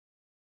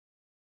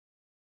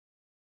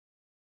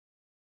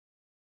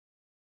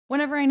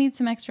whenever I need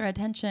some extra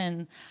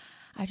attention,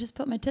 I just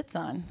put my tits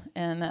on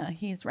and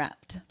he's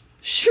wrapped.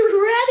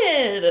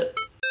 Shredded!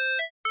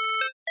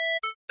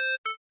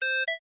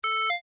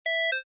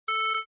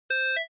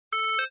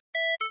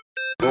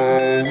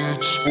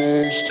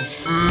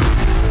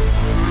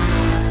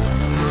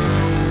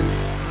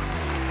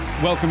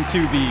 Welcome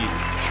to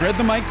the Shred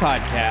the Mic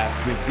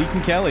podcast with Zeke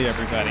and Kelly,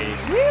 everybody.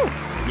 Woo!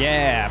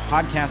 Yeah,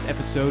 podcast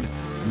episode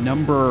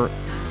number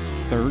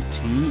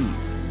 13.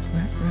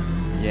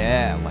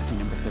 Yeah, lucky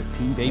number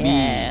 13, baby.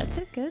 Yeah, it's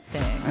a good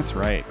thing. That's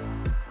right.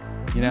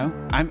 You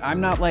know, I'm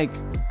not like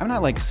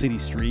city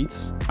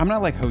streets. I'm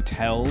not like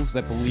hotels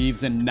that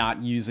believes in not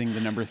using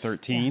the number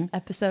 13. Yeah.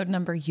 Episode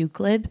number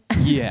Euclid.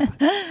 Yeah.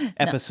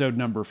 Episode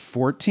number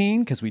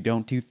 14, because we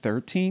don't do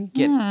 13.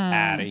 Get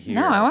out of here.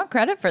 No, I want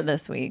credit for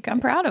this week. I'm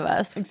proud of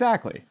us.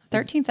 Exactly.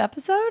 13th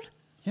episode?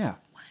 Yeah.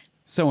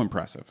 So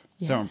impressive.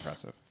 Yes. So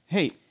impressive.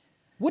 Hey,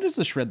 what is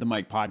the Shred the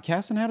Mic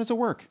podcast and how does it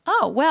work?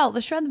 Oh, well,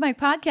 the Shred the Mic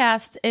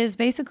podcast is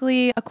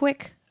basically a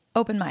quick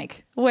open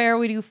mic where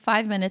we do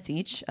 5 minutes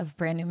each of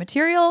brand new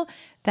material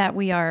that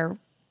we are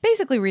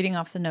basically reading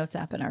off the notes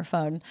app in our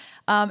phone.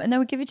 And then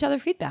we give each other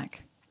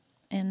feedback.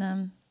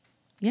 And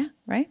yeah,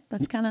 right?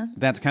 That's kind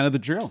of the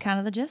drill. Kind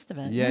of the gist of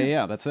it.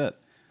 Yeah, that's it.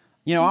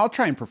 You know, I'll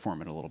try and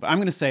perform it a little bit. I'm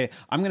going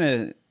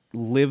to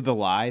live the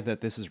lie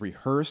that this is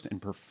rehearsed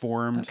and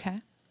performed.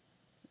 Okay.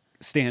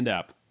 Stand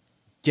up,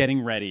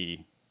 getting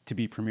ready to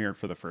be premiered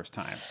for the first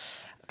time.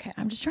 Okay,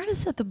 I'm just trying to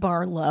set the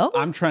bar low.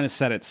 I'm trying to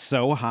set it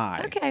so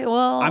high. Okay,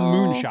 well, I'm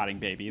moonshotting,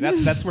 baby.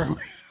 That's where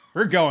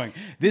we're going.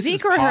 This Zeke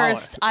is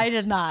rehearsed. polished. I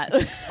did not.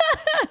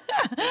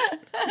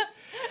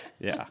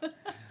 Yeah.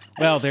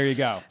 Well, there you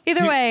go.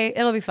 Either way,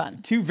 it'll be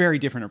fun. Two very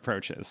different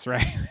approaches,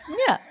 right?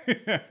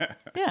 Yeah.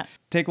 Yeah.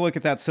 Take a look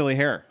at that silly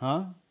hair,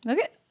 huh?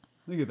 Okay.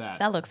 Look at that.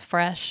 That looks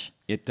fresh.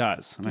 It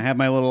does. And I have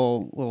my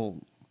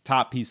little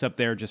top piece up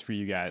there just for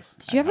you guys.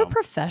 Did you have a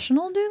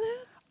professional do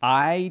that?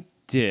 I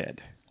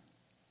did.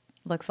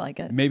 Looks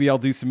like it. Maybe I'll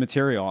do some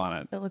material on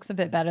it. It looks a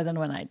bit better than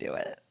when I do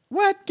it.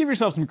 What? Give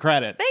yourself some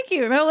credit. Thank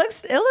you. No,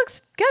 it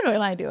looks good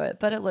when I do it,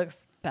 but it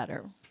looks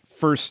better.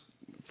 First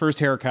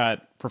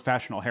haircut,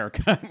 professional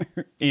haircut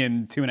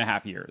in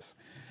 2.5 years.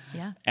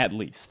 Yeah. At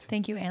least.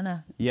 Thank you,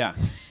 Anna. Yeah.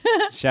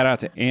 Shout out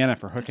to Anna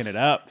for hooking it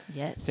up.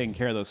 Yes. Taking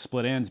care of those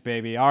split ends,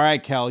 baby. All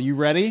right, Kel, you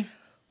ready?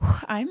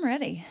 I'm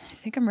ready. I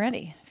think I'm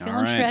ready. Feeling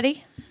All right.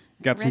 shreddy.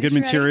 Got some Ready, good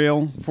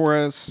material for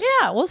us?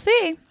 Yeah, we'll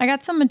see. I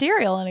got some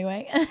material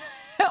anyway.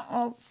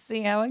 We'll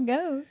see how it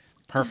goes.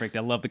 Perfect.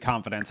 I love the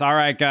confidence. All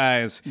right,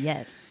 guys.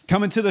 Yes.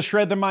 Coming to the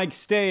Shred the Mic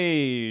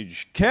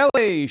stage,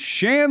 Kelly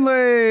Shanley.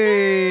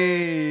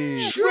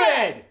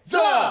 Shred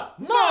the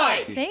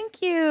mic!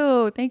 Thank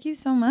you. Thank you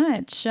so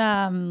much.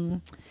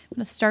 I'm going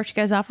to start you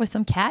guys off with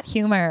some cat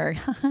humor.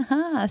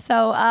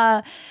 So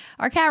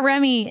our cat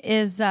Remy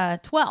is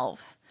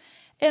 12.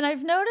 And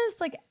I've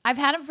noticed, I've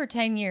had him for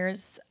 10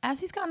 years. As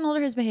he's gotten older,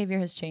 his behavior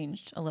has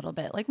changed a little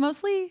bit,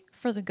 mostly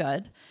for the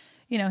good.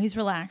 You know, he's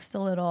relaxed a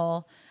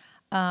little.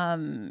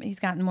 He's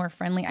gotten more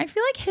friendly. I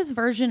feel like his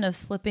version of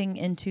slipping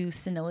into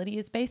senility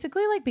is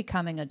basically like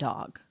becoming a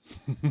dog.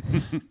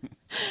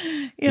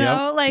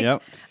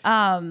 Yep.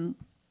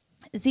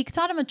 Zeke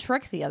taught him a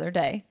trick the other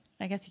day.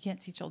 I guess you can't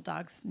teach old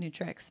dogs new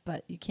tricks,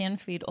 but you can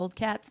feed old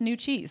cats new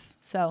cheese.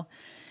 So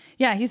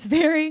yeah, he's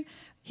very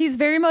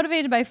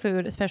motivated by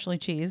food, especially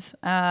cheese.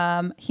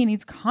 He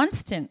needs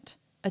constant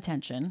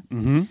attention.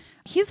 Mm-hmm.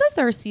 He's the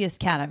thirstiest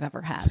cat I've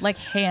ever had,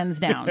 hands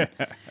down.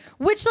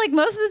 Which,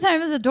 most of the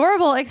time is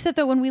adorable, except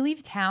that when we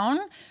leave town,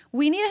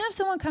 we need to have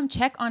someone come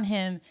check on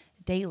him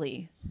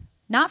daily.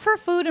 Not for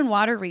food and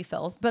water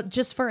refills, but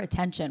just for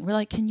attention. We're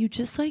like, can you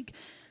just,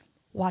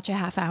 watch a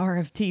half hour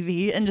of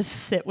TV and just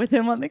sit with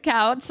him on the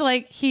couch?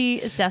 He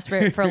is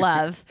desperate for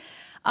love,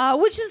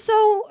 which is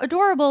so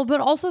adorable, but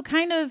also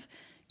kind of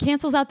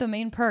cancels out the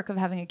main perk of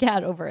having a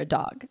cat over a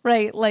dog,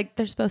 right?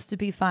 They're supposed to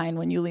be fine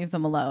when you leave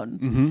them alone.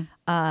 Mm-hmm.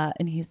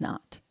 And he's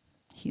not.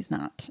 He's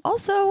not.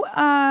 Also,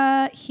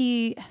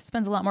 he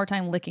spends a lot more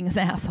time licking his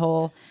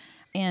asshole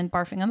and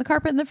barfing on the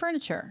carpet and the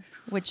furniture,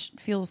 which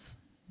feels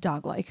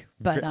dog-like.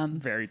 But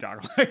very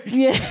dog-like.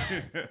 Yeah.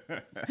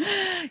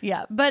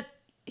 Yeah, but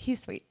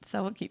he's sweet,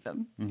 so we'll keep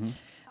him. Mm-hmm.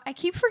 I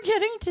keep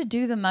forgetting to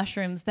do the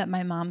mushrooms that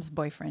my mom's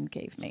boyfriend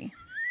gave me.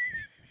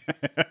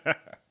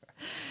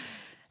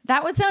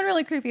 That would sound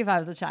really creepy if I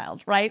was a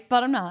child, right?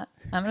 But I'm not.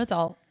 I'm an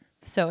adult.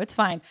 So it's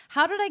fine.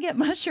 How did I get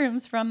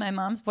mushrooms from my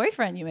mom's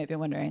boyfriend, you may be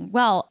wondering?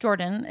 Well,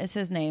 Jordan is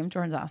his name.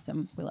 Jordan's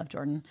awesome. We love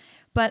Jordan.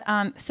 But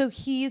so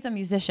he's a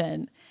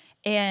musician,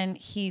 and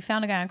he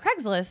found a guy on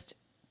Craigslist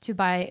to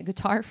buy a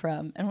guitar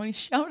from. And when he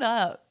showed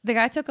up, the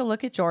guy took a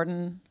look at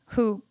Jordan,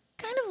 who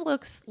kind of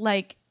looks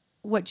like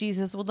what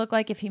Jesus would look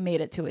like if he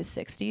made it to his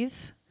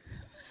 60s.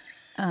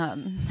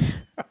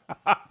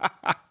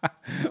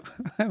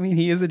 I mean,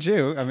 he is a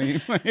Jew. I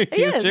mean,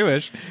 he is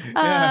Jewish.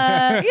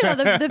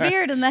 The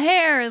beard and the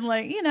hair and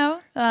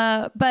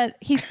but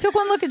he took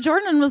one look at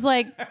Jordan and was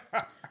like,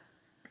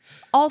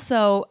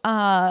 also,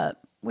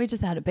 we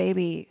just had a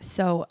baby.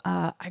 So,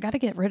 I got to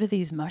get rid of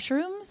these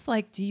mushrooms.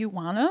 Do you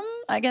want them?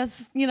 I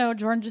guess,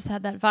 Jordan just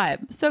had that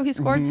vibe. So he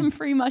scored some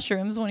free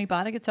mushrooms when he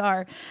bought a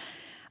guitar.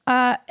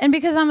 And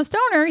because I'm a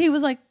stoner, he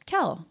was like,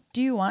 Kel,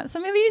 do you want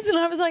some of these? And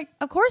I was like,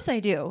 of course I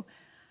do.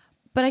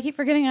 But I keep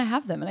forgetting I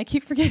have them and I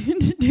keep forgetting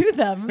to do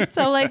them.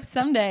 So like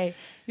someday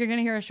you're going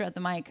to hear us shred the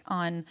mic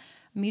on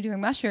me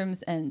doing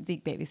mushrooms and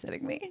Zeke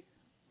babysitting me.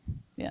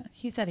 Yeah,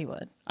 he said he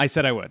would. I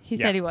said I would. He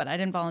said he would. I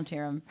didn't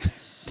volunteer him.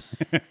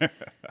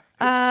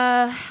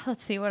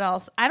 Let's see what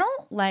else. I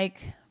don't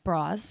like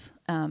bras.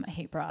 I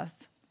hate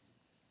bras.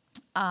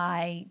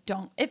 I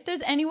don't. If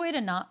there's any way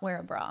to not wear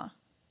a bra,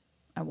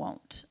 I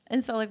won't.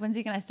 And so like when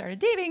Zeke and I started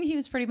dating, he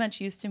was pretty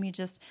much used to me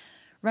just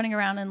running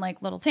around in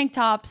like little tank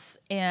tops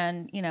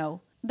and,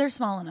 they're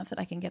small enough that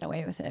I can get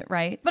away with it,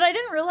 right? But I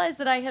didn't realize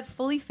that I had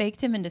fully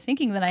faked him into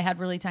thinking that I had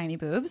really tiny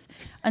boobs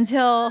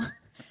until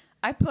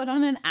I put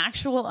on an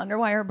actual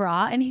underwire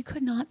bra and he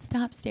could not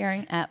stop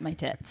staring at my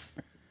tits.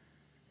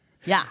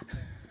 Yeah.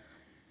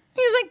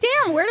 He's like,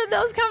 damn, where did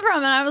those come from?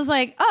 And I was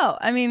like, oh,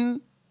 I mean,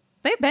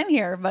 they've been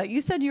here, but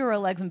you said you were a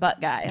legs and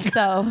butt guy.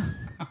 So,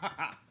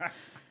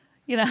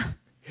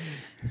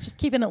 it's just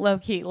keeping it low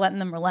key, letting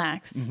them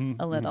relax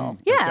a little.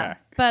 Yeah. Okay.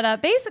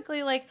 But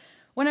basically, like,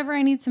 whenever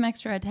I need some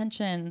extra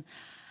attention,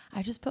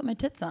 I just put my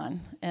tits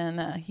on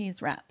and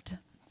he's wrapped.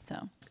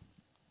 So,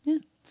 yeah.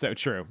 So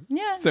true.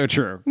 Yeah. So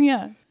true.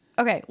 Yeah.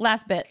 Okay.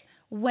 Last bit.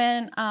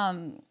 When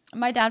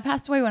my dad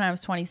passed away when I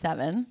was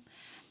 27,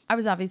 I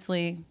was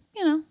obviously,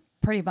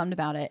 pretty bummed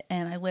about it.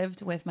 And I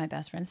lived with my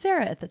best friend,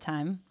 Sarah, at the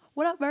time.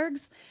 What up,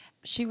 Bergs?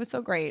 She was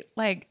so great.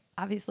 Like,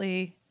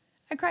 obviously,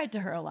 I cried to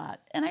her a lot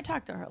and I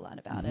talked to her a lot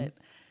about it.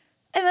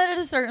 And then at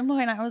a certain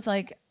point, I was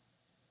like,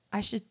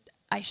 I should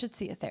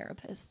see a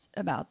therapist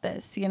about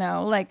this,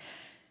 like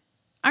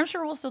I'm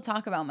sure we'll still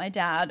talk about my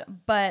dad,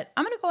 but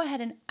I'm going to go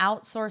ahead and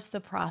outsource the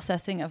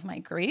processing of my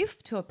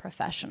grief to a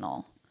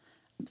professional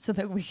so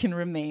that we can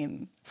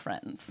remain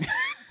friends.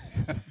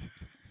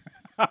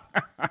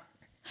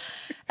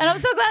 And I'm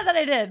so glad that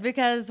I did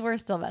because we're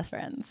still best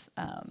friends.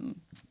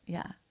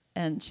 Yeah.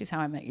 And she's how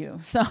I met you.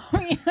 So,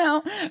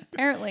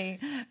 apparently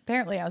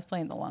I was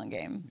playing the long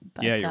game.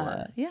 But, yeah, you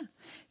were.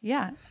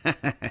 Yeah.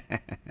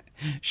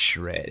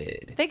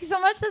 Shredded. Thank you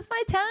so much. That's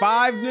my time.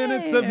 5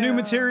 minutes of new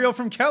material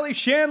from Kelly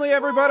Shanley,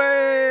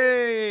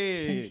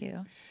 everybody.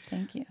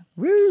 Thank you.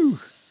 Woo.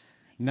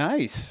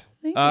 Nice.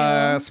 Thank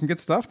you. Some good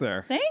stuff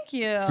there. Thank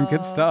you. Some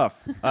good stuff.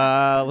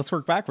 Let's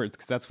work backwards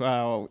because that's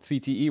how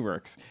CTE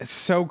works. It's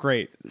so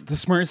great. The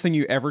smartest thing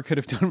you ever could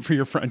have done for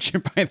your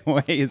friendship, by the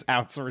way, is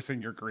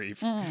outsourcing your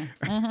grief.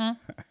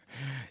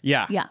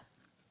 Yeah. Yeah.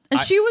 And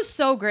she was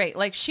so great.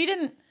 Like, she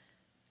didn't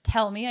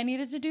tell me I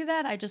needed to do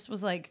that. I just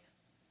was like,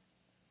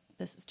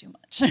 this is too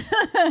much.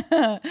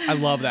 I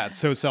love that.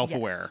 So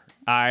self-aware. Yes.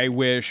 I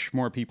wish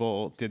more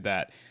people did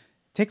that.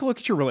 Take a look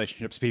at your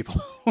relationships, people.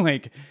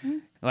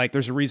 Like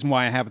there's a reason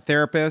why I have a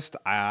therapist.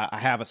 I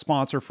have a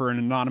sponsor for an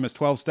anonymous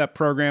 12-step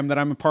program that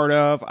I'm a part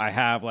of. I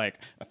have like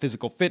a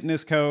physical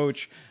fitness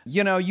coach.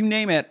 You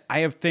name it. I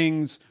have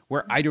things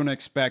where I don't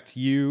expect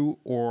you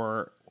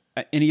or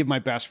any of my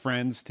best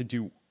friends to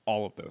do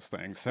all of those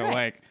things. So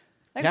right.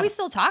 We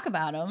still talk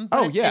about them,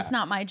 but it's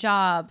not my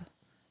job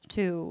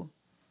to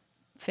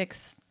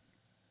fix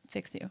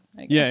you.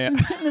 Yeah.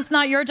 It's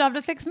not your job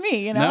to fix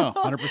me, No,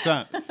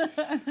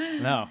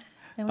 100%. No.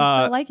 And we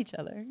still like each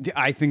other.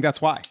 I think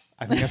that's why.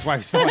 We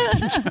still like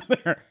each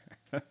other.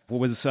 What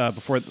was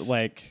before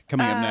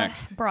coming up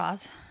next?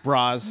 Bras.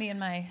 Me and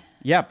my...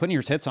 Yeah, putting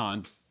your tits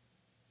on.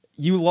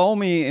 You lull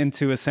me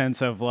into a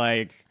sense of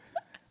like,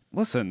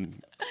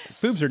 listen,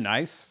 boobs are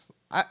nice.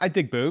 I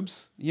dig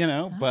boobs,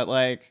 but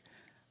I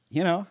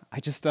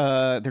just,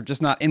 they're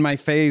just not in my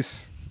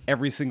face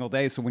every single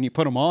day. So when you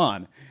put them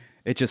on,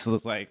 it just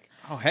looks like,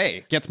 oh,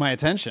 hey, gets my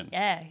attention.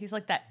 Yeah, he's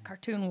like that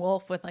cartoon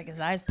wolf with like his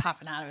eyes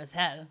popping out of his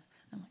head.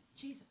 I'm like,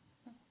 Jesus.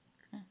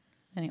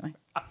 Anyway.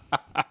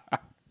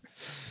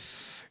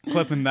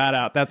 Clipping that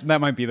out.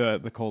 That might be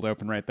the cold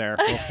open right there.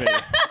 We'll see.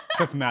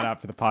 Clipping that out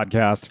for the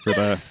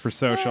podcast, for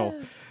social.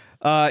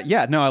 I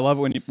love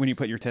it when you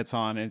put your tits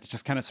on. It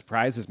just kind of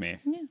surprises me.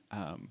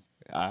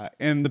 Yeah.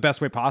 In the best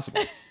way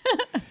possible.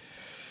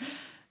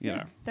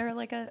 They're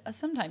like a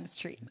sometimes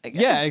treat, I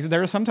guess. Yeah,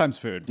 they're a sometimes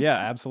food. Yeah,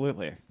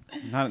 absolutely.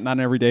 Not an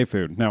everyday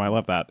food. No, I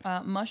love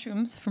that.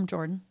 Mushrooms from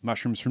Jordan.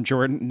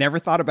 Never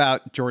thought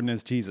about Jordan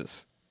as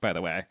Jesus, by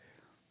the way.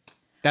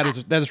 That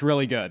is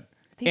really good.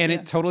 And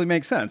it totally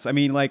makes sense. I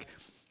mean, like,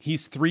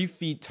 he's 3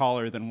 feet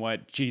taller than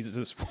what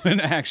Jesus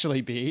would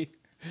actually be.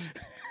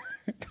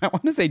 I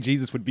want to say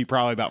Jesus would be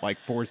probably about like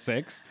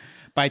 4'6"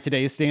 by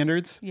today's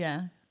standards.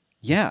 Yeah.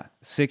 Yeah.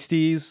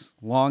 60s,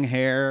 long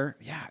hair.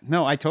 Yeah.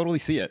 No, I totally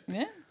see it.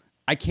 Yeah.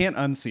 I can't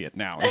unsee it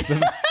now.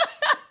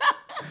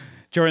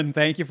 Jordan,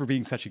 thank you for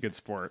being such a good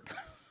sport.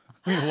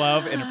 We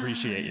love and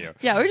appreciate you.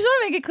 Yeah, we just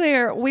want to make it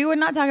clear, we would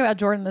not talk about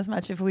Jordan this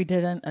much if we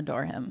didn't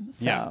adore him.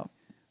 So. Yeah.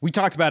 We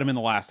talked about him in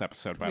the last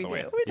episode, by the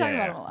way. We talked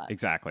about him a lot.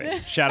 Exactly.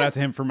 Shout out to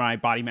him for my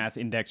body mass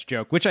index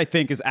joke, which I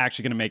think is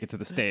actually going to make it to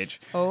the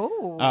stage.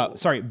 Oh.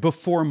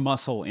 Before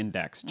muscle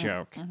index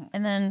joke. Mm-hmm.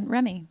 And then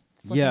Remy,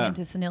 looking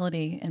into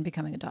senility and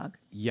becoming a dog.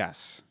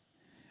 Yes.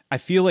 I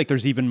feel like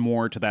there's even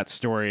more to that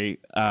story.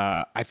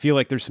 I feel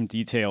like there's some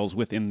details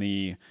within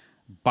the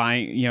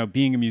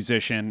being a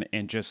musician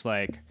and just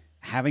like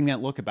having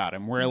that look about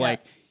him where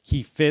like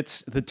he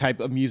fits the type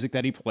of music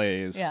that he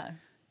plays. Yeah.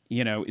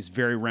 Is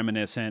very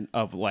reminiscent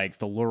of like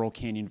the Laurel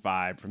Canyon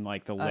vibe from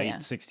like the late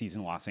 60s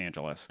in Los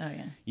Angeles. Oh,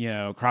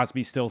 yeah.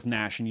 Crosby, Stills,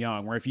 Nash and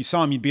Young, where if you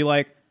saw him, you'd be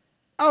like,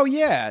 oh,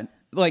 yeah.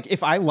 Like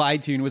if I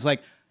lied to you and was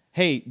like,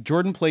 hey,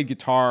 Jordan played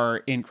guitar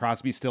in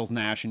Crosby, Stills,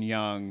 Nash and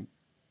Young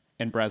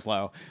and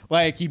Breslow.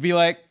 Like you'd be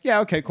like, yeah,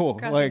 okay, cool.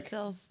 Crosby, like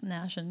Stills,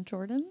 Nash and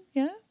Jordan.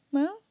 Yeah.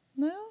 No.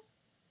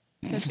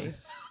 Could be.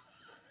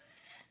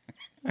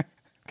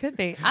 Could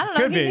be. I don't know.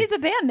 Could He be. needs a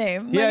band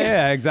name.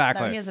 Yeah,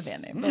 exactly. No, he has a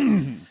band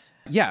name.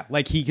 Yeah,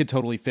 like he could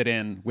totally fit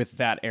in with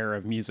that era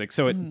of music.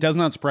 So it does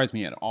not surprise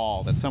me at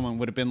all that someone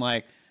would have been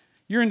like,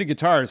 you're into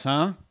guitars,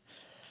 huh?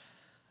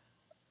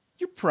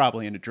 You're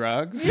probably into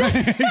drugs. I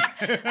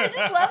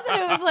just love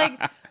that it was like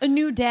a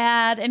new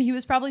dad, and he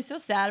was probably so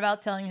sad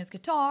about selling his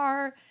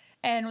guitar,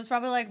 and was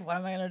probably like, what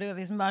am I going to do with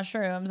these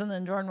mushrooms? And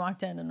then Jordan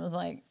walked in and was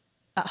like,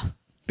 oh,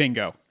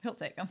 Bingo. he'll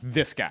take them.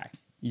 This guy.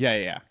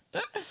 Yeah.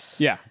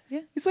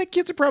 He's like,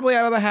 kids are probably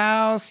out of the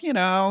house.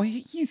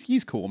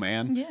 He's cool,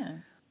 man. Yeah.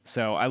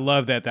 So I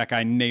love that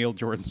guy nailed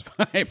Jordan's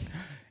vibe.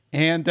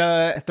 And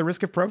at the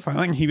risk of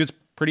profiling, he was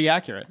pretty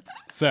accurate.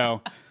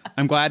 So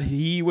I'm glad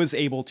he was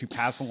able to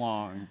pass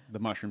along the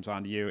mushrooms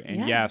onto you.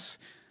 And yes,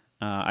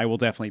 I will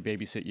definitely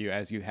babysit you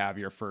as you have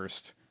your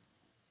first,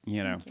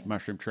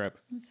 mushroom trip.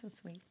 That's so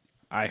sweet.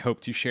 I hope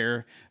to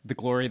share the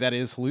glory that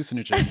is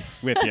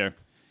hallucinogens with you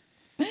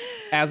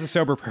as a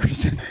sober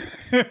person,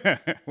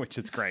 which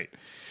is great.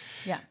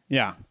 Yeah.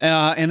 Yeah.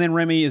 And then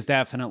Remy is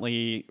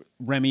definitely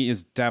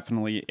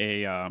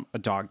a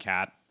dog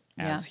cat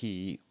as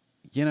he,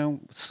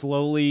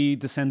 slowly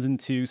descends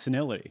into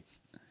senility,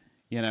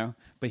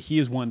 but he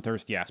is one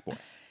thirsty ass boy.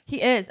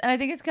 He is. And I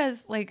think it's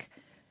because, like,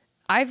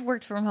 I've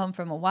worked from home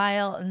for a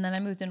while, and then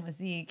I moved in with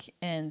Zeke,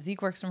 and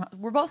Zeke works from home.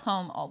 We're both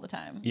home all the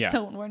time. Yeah.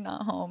 So when we're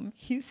not home,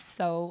 he's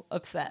so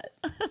upset.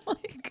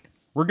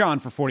 We're gone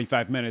for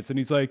 45 minutes, and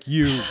he's like,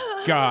 you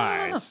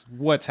guys,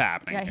 what's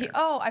happening here?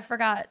 I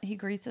forgot. He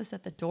greets us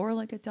at the door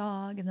like a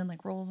dog, and then,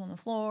 like, rolls on the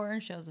floor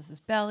and shows us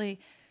his belly.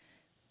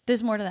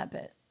 There's more to that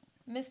bit.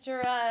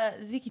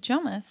 Mr. Zeke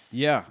Chomas.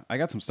 Yeah, I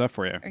got some stuff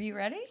for you. Are you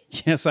ready?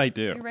 Yes, I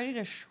do. Are you ready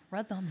to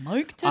shred the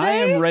mic today? I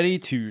am ready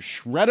to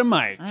shred a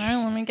mic. All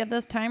right, let me get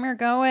this timer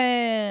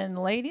going.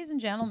 Ladies and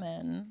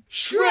gentlemen,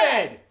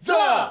 Shred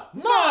the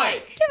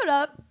mic! give it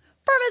up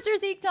for Mr.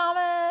 Zeke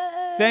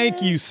Thomas.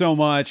 Thank you so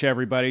much,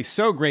 everybody.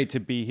 So great to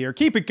be here.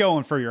 Keep it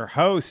going for your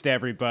host,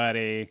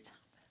 everybody.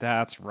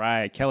 That's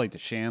right, Kelly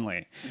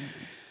DeShanley.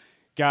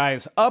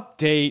 Guys,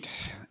 update.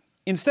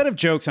 Instead of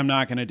jokes I'm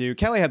not going to do,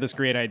 Kelly had this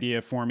great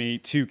idea for me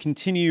to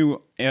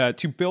continue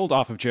to build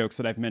off of jokes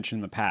that I've mentioned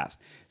in the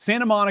past.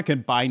 Santa Monica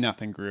Buy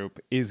Nothing Group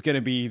is going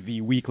to be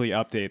the weekly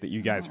update that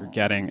you guys are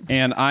getting.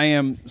 And I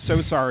am so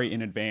sorry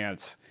in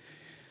advance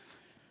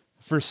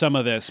for some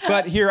of this.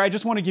 But here, I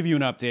just want to give you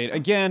an update.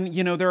 Again,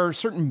 there are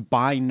certain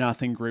Buy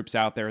Nothing groups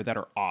out there that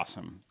are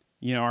awesome.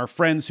 Our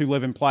friends who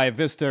live in Playa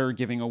Vista are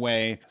giving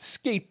away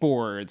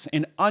skateboards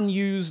and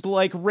unused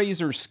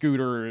Razor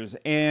scooters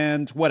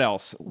and what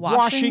else?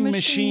 Washing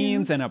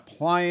machines and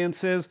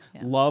appliances.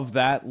 Yeah. Love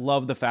that.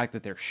 Love the fact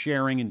that they're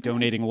sharing and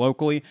donating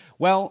locally.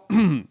 Well,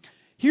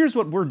 here's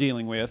what we're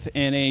dealing with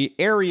in an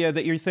area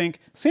that you think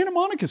Santa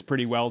Monica's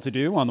pretty well to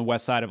do on the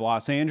west side of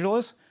Los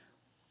Angeles.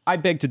 I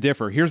beg to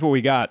differ. Here's what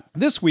we got.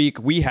 This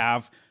week, we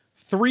have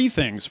 3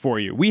 things for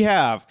you. We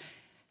have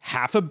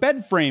half a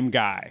bed frame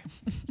guy.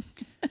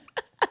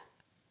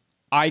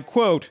 I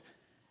quote,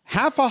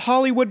 half a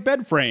Hollywood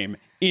bed frame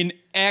in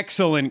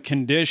excellent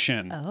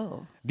condition.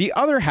 Oh. The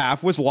other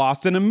half was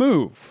lost in a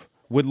move.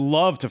 Would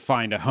love to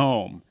find a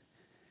home.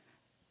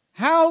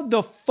 How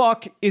the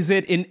fuck is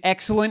it in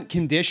excellent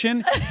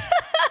condition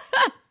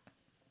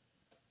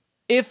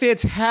if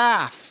it's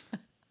half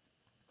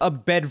a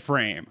bed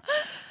frame?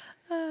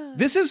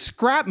 This is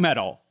scrap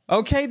metal,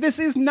 okay? This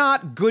is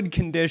not good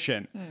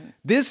condition.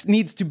 This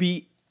needs to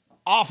be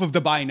off of the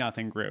Buy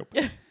Nothing group,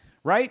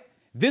 right?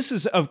 This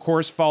is, of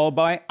course, followed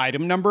by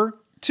item number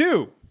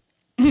 2.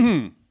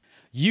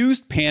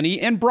 Used panty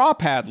and bra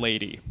pad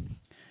lady.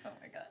 Oh,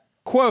 my God.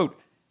 Quote,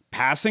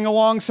 passing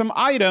along some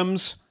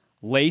items,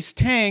 lace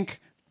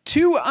tank,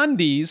 2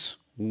 undies,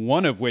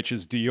 one of which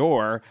is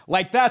Dior.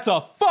 Like, that's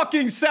a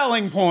fucking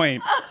selling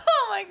point.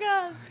 Oh, my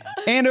God.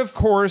 And, of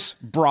course,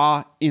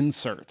 bra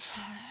inserts.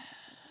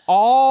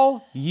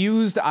 All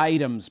used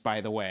items,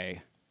 by the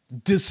way.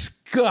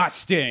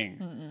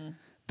 Disgusting.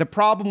 The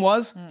problem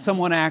was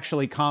someone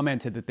actually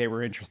commented that they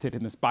were interested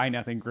in this Buy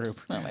Nothing group.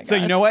 Oh my God. So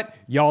you know what?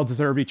 Y'all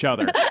deserve each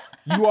other.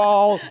 You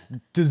all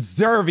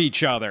deserve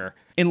each other.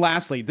 And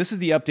lastly, this is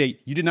the update.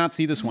 You did not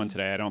see this one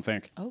today, I don't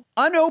think. Oh.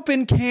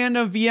 Unopened can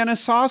of Vienna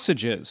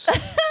sausages.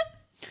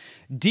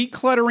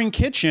 Decluttering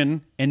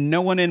kitchen, and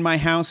no one in my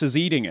house is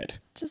eating it.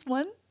 Just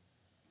one?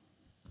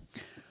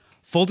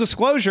 Full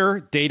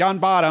disclosure, date on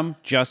bottom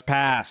just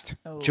passed.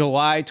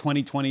 July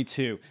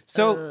 2022.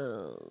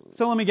 So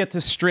let me get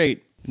this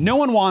straight. No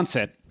one wants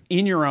it.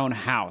 in your own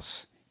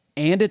house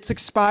and it's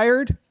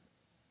expired,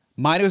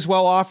 might as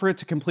well offer it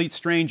to complete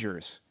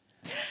strangers.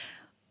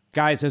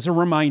 Guys, as a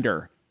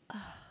reminder,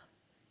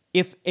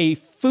 if a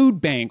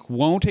food bank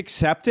won't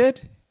accept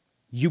it,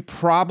 you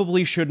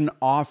probably shouldn't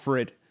offer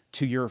it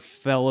to your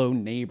fellow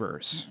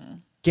neighbors.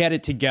 Get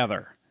it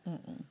together.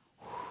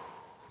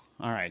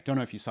 All right. Don't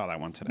know if you saw that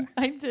one today.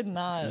 I did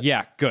not.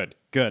 Yeah, good.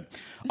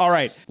 All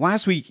right.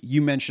 Last week,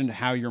 you mentioned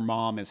how your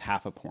mom is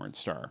half a porn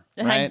star,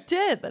 right? I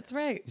did. That's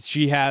right.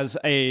 She has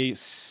a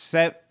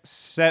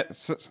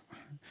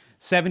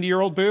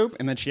 70-year-old boob,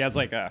 and then she has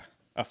like a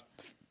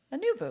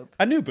new boob.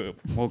 A new boob,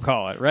 we'll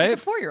call it, right? Like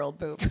a 4-year-old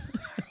boob.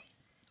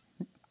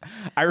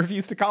 I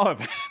refuse to call it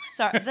that.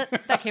 Sorry,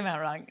 that came out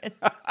wrong.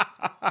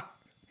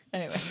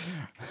 Anyway.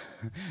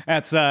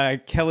 That's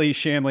Kelly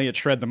Shanley at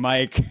Shred the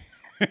Mic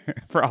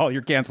for all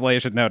your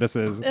cancellation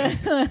notices.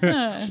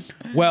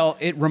 Well,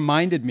 it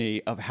reminded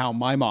me of how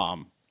my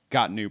mom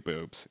got new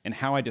boobs and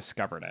how I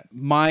discovered it.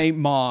 My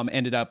mom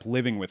ended up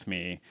living with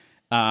me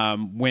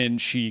when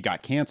she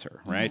got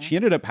cancer, right? She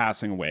ended up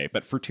passing away,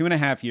 but for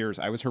 2.5 years,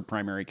 I was her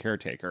primary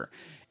caretaker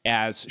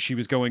as she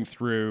was going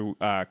through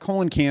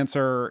colon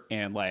cancer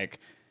and like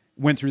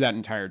went through that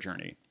entire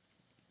journey.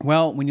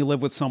 Well, when you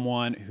live with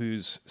someone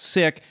who's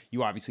sick,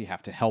 you obviously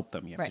have to help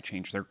them. You have to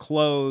change their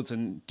clothes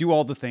and do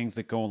all the things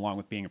that go along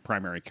with being a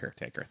primary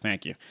caretaker.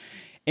 Thank you.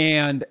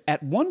 And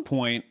at one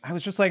point, I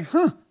was just like,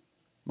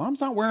 mom's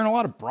not wearing a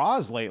lot of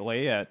bras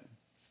lately at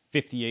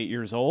 58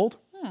 years old.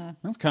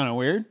 That's kind of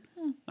weird.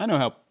 I know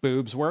how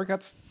boobs work.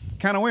 That's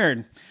kind of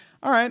weird.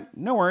 All right,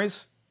 no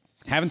worries.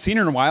 Haven't seen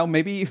her in a while.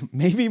 Maybe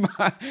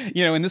my,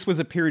 and this was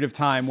a period of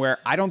time where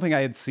I don't think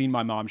I had seen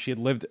my mom. She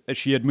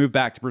had moved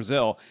back to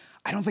Brazil.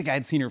 I don't think I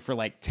had seen her for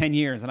like 10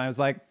 years. And I was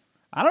like,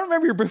 I don't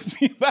remember your boobs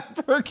being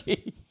that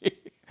perky.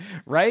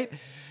 Right?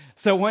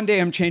 So one day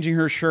I'm changing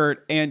her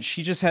shirt and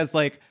she just has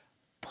like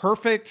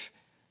perfect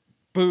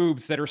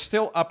boobs that are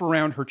still up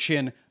around her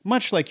chin,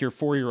 much like your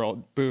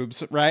 4-year-old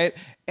boobs, right?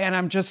 And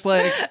I'm just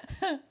like,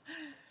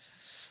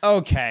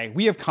 okay,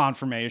 we have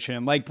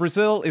confirmation. Like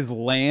Brazil is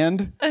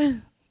land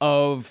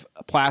of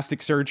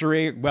plastic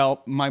surgery.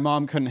 Well, my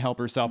mom couldn't help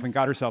herself and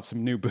got herself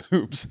some new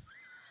boobs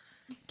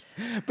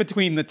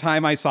between the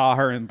time I saw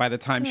her and by the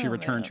time she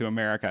returned to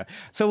America.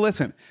 So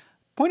listen,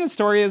 point of the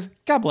story is,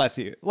 God bless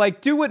you. Like,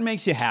 do what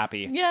makes you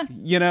happy. Yeah.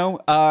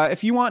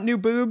 If you want new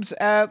boobs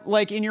at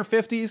like in your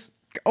 50s,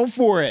 go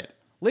for it.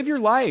 Live your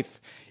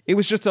life. It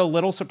was just a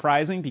little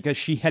surprising because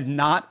she had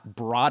not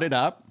brought it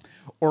up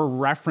or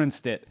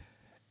referenced it.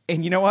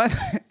 And you know what?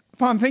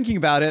 If I'm thinking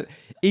about it,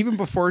 even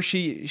before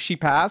she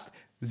passed,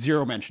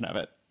 zero mention of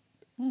it.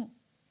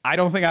 I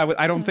don't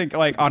think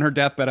like on her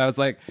deathbed, I was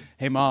like,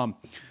 hey mom,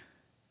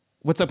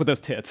 what's up with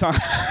those tits? Huh?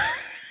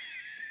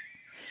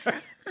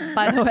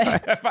 By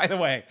the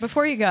way,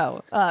 before you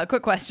go,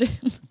 quick question.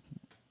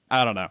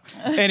 I don't know.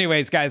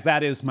 Anyways, guys,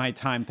 that is my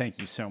time. Thank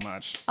you so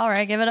much. All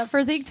right. Give it up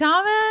for Zeke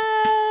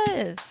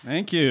Thomas.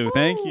 Thank you. Woo.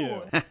 Thank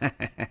you.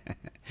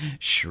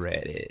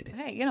 Shredded.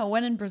 Hey,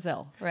 when in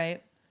Brazil,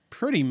 right?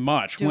 Pretty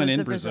much do when as in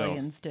the Brazil.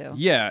 Brazilians do.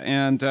 Yeah,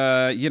 and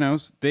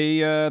they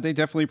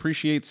definitely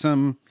appreciate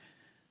some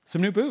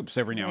new boobs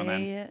every now and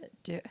then.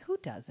 Do. Who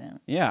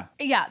doesn't? Yeah.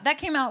 Yeah, that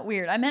came out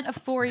weird. I meant a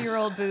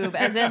 4-year-old boob,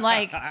 as in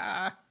like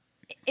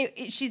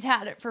she's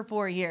had it for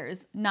 4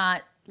 years,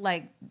 not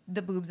like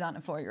the boobs on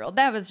a 4-year-old.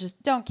 That was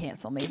just, don't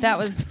cancel me. That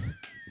was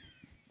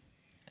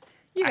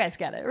you guys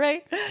get it,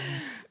 right?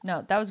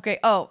 No, that was great.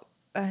 Oh,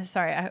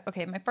 sorry.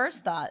 Okay, my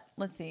first thought.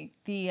 Let's see.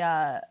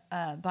 The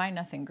Buy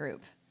Nothing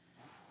group.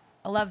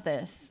 I love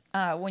this.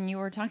 When you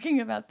were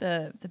talking about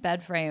the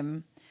bed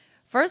frame,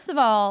 first of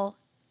all,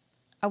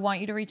 I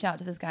want you to reach out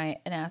to this guy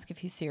and ask if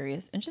he's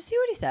serious and just see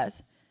what he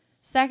says.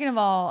 Second of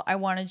all, I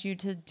wanted you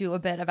to do a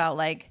bit about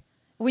like,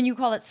 when you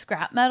call it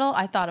scrap metal,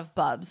 I thought of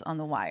Bubs on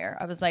The Wire.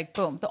 I was like,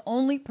 boom, the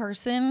only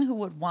person who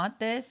would want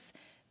this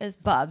is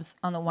Bubs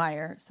on The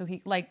Wire. So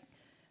he like,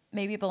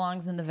 maybe it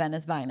belongs in the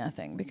Venice Buy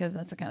Nothing because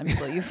that's the kind of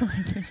people you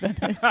find in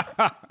Venice.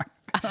 I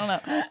don't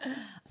know.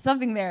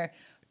 Something there.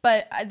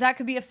 But that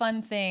could be a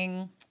fun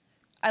thing.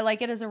 I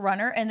like it as a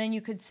runner. And then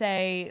you could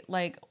say,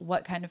 like,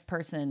 what kind of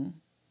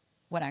person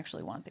would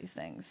actually want these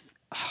things?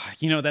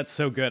 That's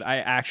so good. I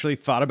actually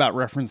thought about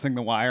referencing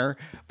The Wire,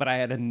 but I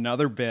had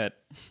another bit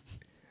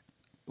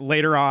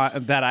later on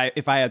that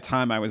if I had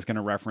time, I was going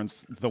to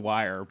reference The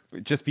Wire.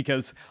 Just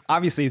because,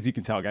 obviously, as you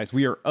can tell, guys,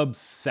 we are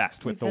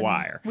obsessed with The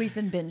Wire. We've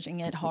been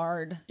binging it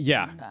hard.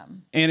 Yeah.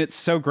 And it's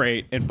so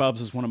great. And Bubs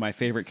is one of my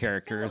favorite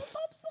characters. I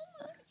love Bubs so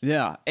much.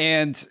 Yeah.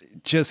 And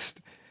just...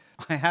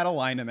 I had a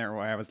line in there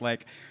where I was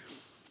like,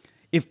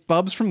 if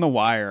Bubs from The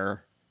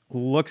Wire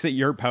looks at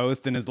your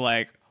post and is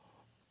like,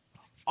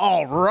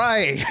 all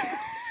right,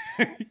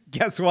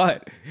 guess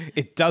what?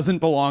 It doesn't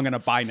belong in a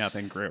Buy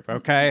Nothing group,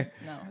 okay?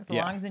 No, it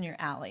belongs in your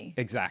alley.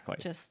 Exactly.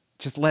 Just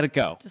let it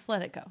go. Just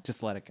let it go.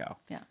 Just let it go.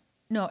 Yeah.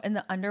 No, and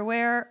the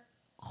underwear,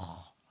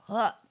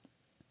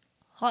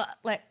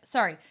 like,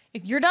 sorry,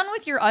 if you're done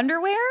with your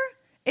underwear,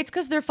 it's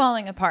because they're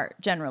falling apart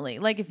generally.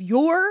 Like if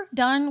you're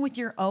done with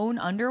your own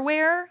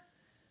underwear,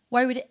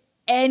 why would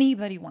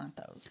anybody want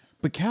those?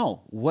 But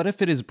Kel, what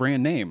if it is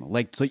brand name,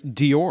 like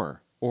Dior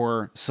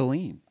or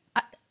Celine?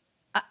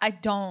 I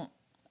don't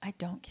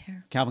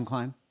care. Calvin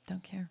Klein?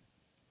 Don't care.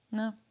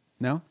 No.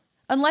 No?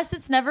 Unless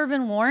it's never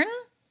been worn,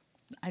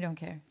 I don't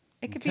care.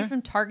 It could be Okay.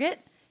 from Target.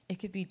 It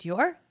could be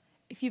Dior.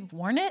 If you've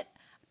worn it,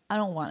 I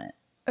don't want it.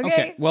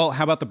 Okay. Well,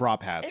 how about the bra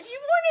pads? If you've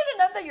worn it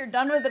enough that you're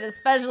done with it,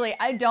 especially,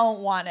 I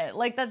don't want it.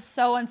 Like, that's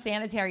so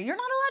unsanitary. You're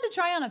not allowed to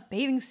try on a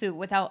bathing suit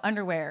without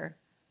underwear.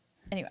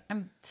 Anyway,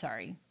 I'm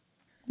sorry.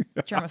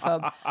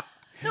 Germaphobe.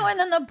 No, and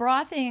then the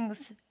bra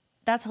things,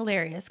 that's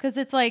hilarious. Because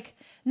it's like,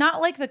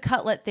 not like the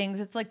cutlet things.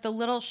 It's like the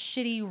little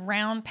shitty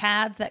round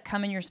pads that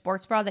come in your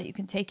sports bra that you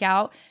can take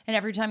out. And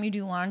every time you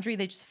do laundry,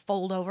 they just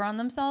fold over on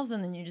themselves.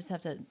 And then you just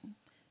have to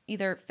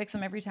either fix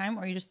them every time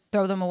or you just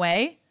throw them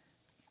away.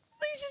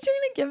 You're just trying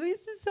to give these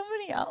to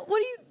somebody else.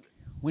 What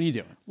are you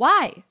doing?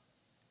 Why?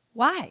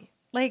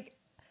 Like,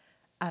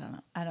 I don't know.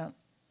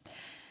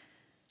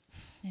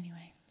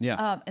 Anyway.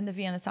 Yeah. And the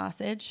Vienna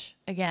sausage,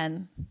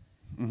 again,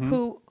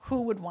 who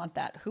would want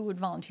that? Who would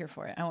volunteer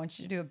for it? I want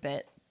you to do a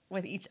bit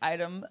with each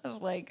item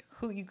of like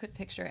who you could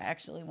picture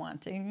actually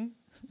wanting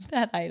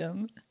that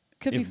item.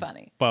 Could be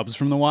funny. Bubs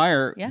from The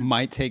Wire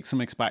might take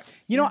some expired.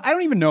 You know, I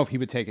don't even know if he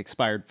would take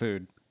expired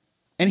food.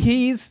 And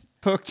he's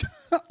hooked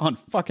on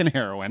fucking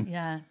heroin.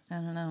 Yeah, I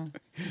don't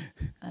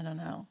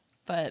know.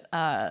 But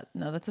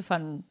no, that's a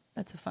fun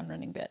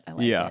running bit. I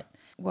like it.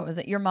 What was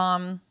it? Your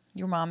mom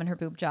and her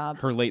boob job.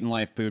 Her late in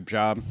life boob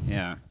job.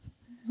 Yeah.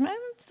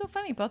 It's so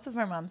funny. Both of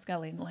our moms got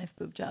late in life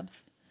boob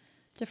jobs.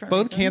 Different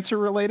Both reasons. cancer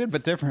related,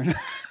 but different.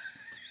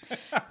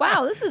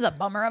 Wow, this is a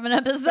bummer of an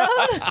episode.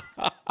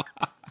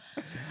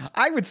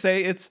 I would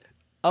say it's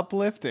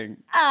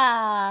uplifting.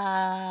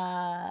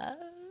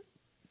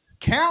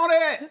 Count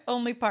it.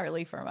 Only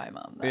partly for my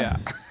mom, though. Yeah.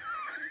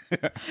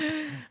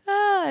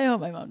 I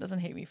hope my mom doesn't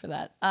hate me for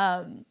that.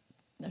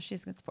 No,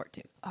 she's a good sport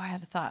too. Oh, I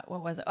had a thought.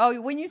 What was it?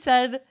 Oh, when you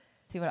said,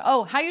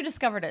 how you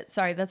discovered it.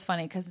 Sorry, that's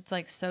funny because it's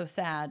like so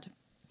sad,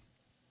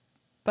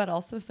 but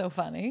also so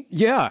funny.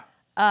 Yeah.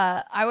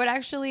 I would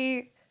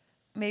actually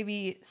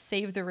maybe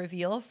save the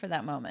reveal for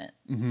that moment.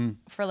 Mm-hmm.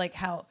 For like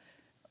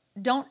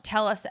don't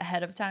tell us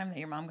ahead of time that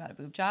your mom got a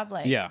boob job.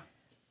 Like,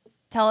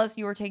 tell us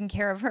you were taking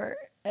care of her,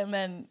 and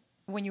then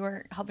when you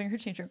were helping her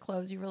change her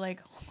clothes, you were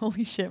like,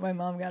 holy shit, my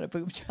mom got a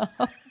boob job.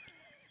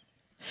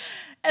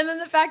 And then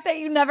the fact that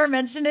you never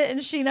mentioned it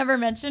and she never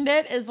mentioned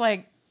it is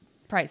like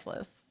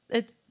priceless.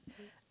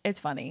 It's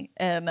funny.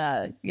 And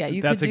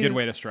that's a good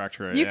way to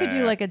structure it. You could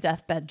do like a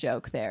deathbed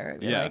joke there.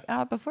 Be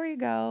like, before you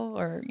go,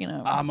 or,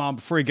 Mom,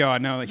 before you go, I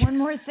know. One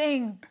more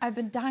thing I've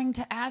been dying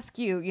to ask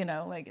you,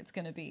 like it's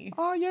going to be.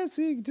 Oh, yes.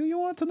 Do you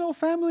want to know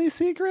family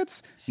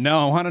secrets?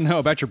 No, I want to know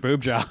about your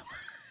boob job.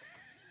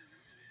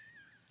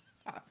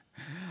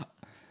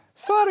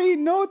 Sorry,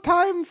 no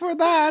time for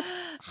that.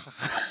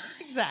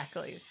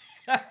 Exactly.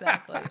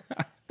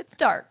 It's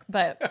dark,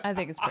 but I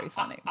think it's pretty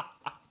funny.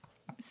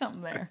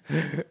 Something there.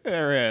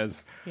 There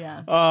is.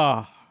 Yeah.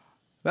 Oh,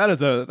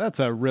 that's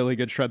a really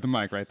good shred the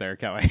mic right there,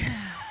 Kelly.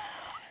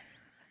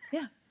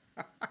 Yeah.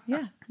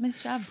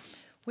 Nice job.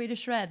 Way to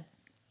shred.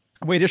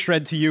 Way to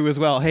shred to you as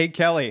well. Hey,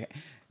 Kelly,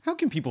 how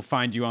can people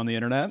find you on the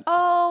internet?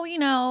 Oh,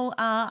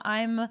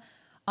 I'm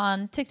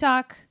on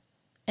TikTok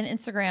and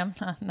Instagram.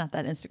 Not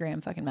that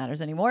Instagram fucking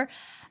matters anymore.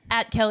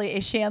 At Kelly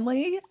A.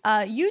 Shanley.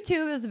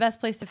 YouTube is the best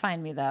place to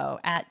find me, though.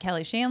 At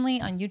Kelly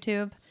Shanley on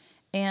YouTube.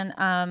 And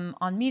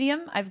on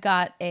Medium, I've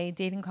got a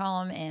dating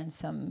column and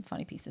some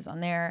funny pieces on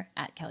there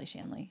at Kelly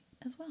Shanley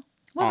as well.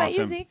 What about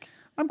you, Zeke?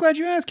 I'm glad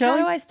you asked, Kelly.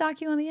 How do I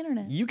stalk you on the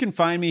internet? You can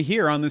find me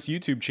here on this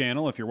YouTube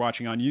channel. If you're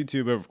watching on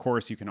YouTube, of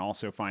course, you can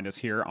also find us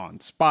here on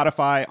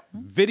Spotify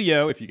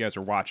video if you guys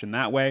are watching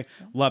that way.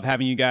 Love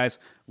having you guys.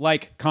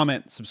 Like,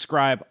 comment,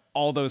 subscribe,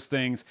 all those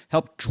things.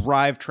 Help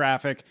drive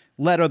traffic.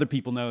 Let other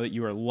people know that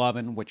you are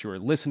loving what you are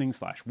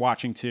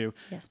listening/watching to.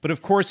 Yes, but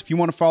of course, if you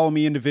want to follow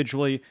me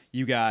individually,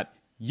 you got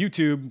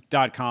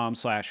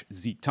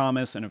youtube.com/Zeke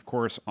Thomas. And of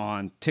course,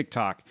 on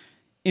TikTok,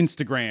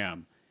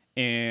 Instagram,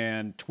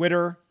 and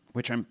Twitter,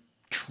 which I'm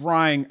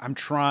trying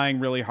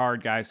really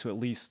hard, guys, to at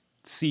least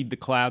seed the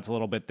clouds a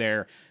little bit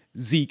there.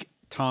 Zeke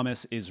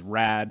Thomas is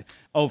rad.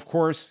 Oh, of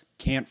course,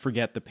 can't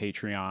forget the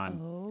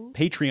Patreon.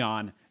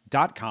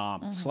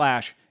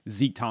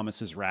 Patreon.com/Zeke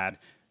Thomas is rad.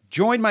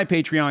 Join my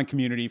Patreon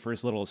community for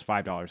as little as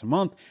 $5 a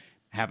month.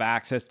 Have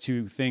access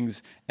to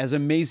things as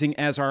amazing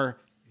as our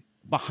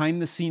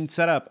behind the scenes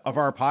setup of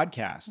our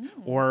podcast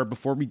or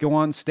before we go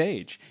on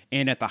stage.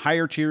 And at the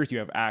higher tiers, you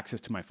have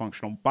access to my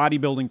functional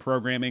bodybuilding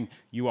programming.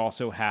 You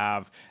also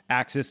have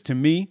access to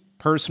me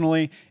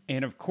personally.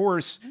 And of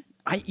course,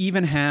 I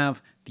even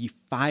have the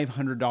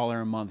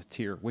 $500 a month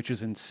tier, which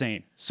is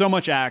insane. So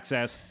much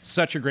access,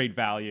 such a great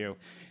value.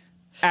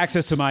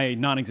 Access to my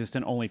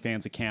non-existent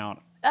OnlyFans account.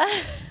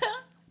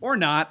 Or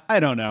not, I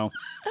don't know.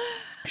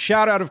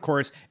 Shout out, of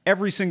course,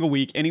 every single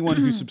week, anyone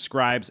who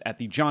subscribes at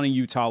the Johnny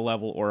Utah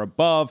level or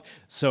above.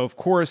 So, of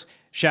course,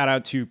 shout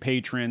out to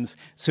patrons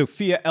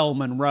Sophia L.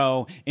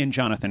 Monroe and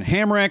Jonathan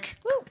Hamrick.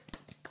 Woo.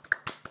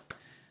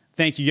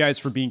 Thank you guys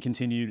for being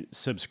continued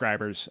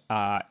subscribers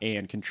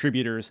and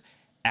contributors.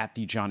 at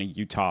the Johnny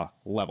Utah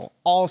level.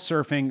 All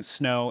surfing,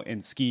 snow,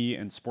 and ski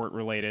and sport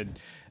related.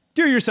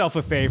 Do yourself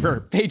a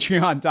favor.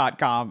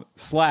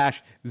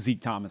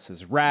 Patreon.com/Zeke Thomas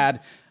is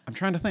rad. I'm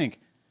trying to think.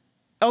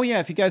 Oh yeah,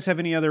 if you guys have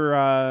any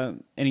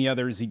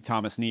other Zeke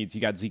Thomas needs,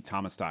 you got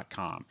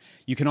ZekeThomas.com.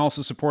 You can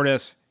also support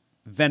us,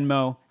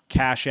 Venmo,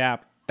 Cash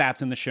App.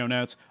 That's in the show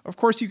notes. Of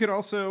course, you could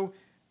also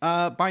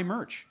buy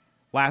merch.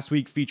 Last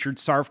week featured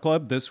Sarf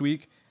Club. This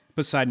week,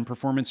 Poseidon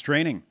Performance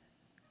Training.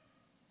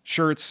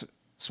 Shirts,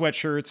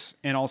 sweatshirts,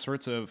 and all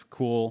sorts of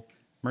cool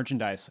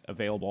merchandise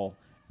available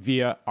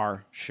via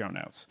our show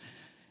notes.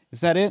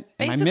 Is that it?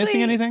 Am I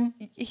missing anything?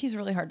 He's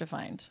really hard to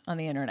find on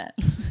the internet.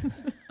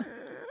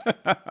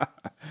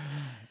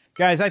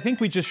 Guys, I think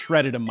we just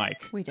shredded a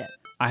mic. We did.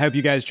 I hope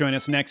you guys join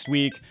us next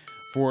week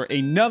for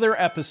another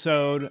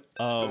episode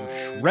of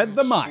Shred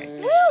the Mic.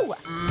 Woo!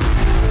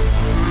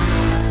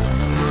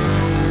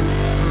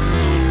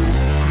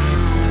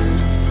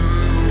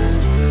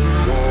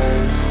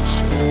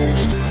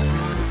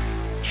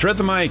 Shred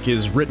the Mic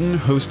is written,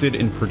 hosted,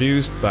 and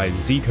produced by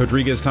Zeke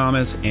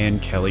Rodriguez-Thomas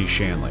and Kelly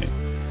Shanley.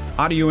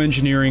 Audio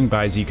engineering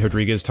by Zeke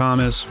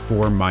Rodriguez-Thomas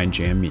for Mind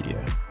Jam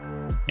Media.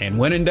 And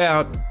when in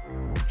doubt,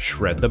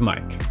 shred the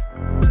mic.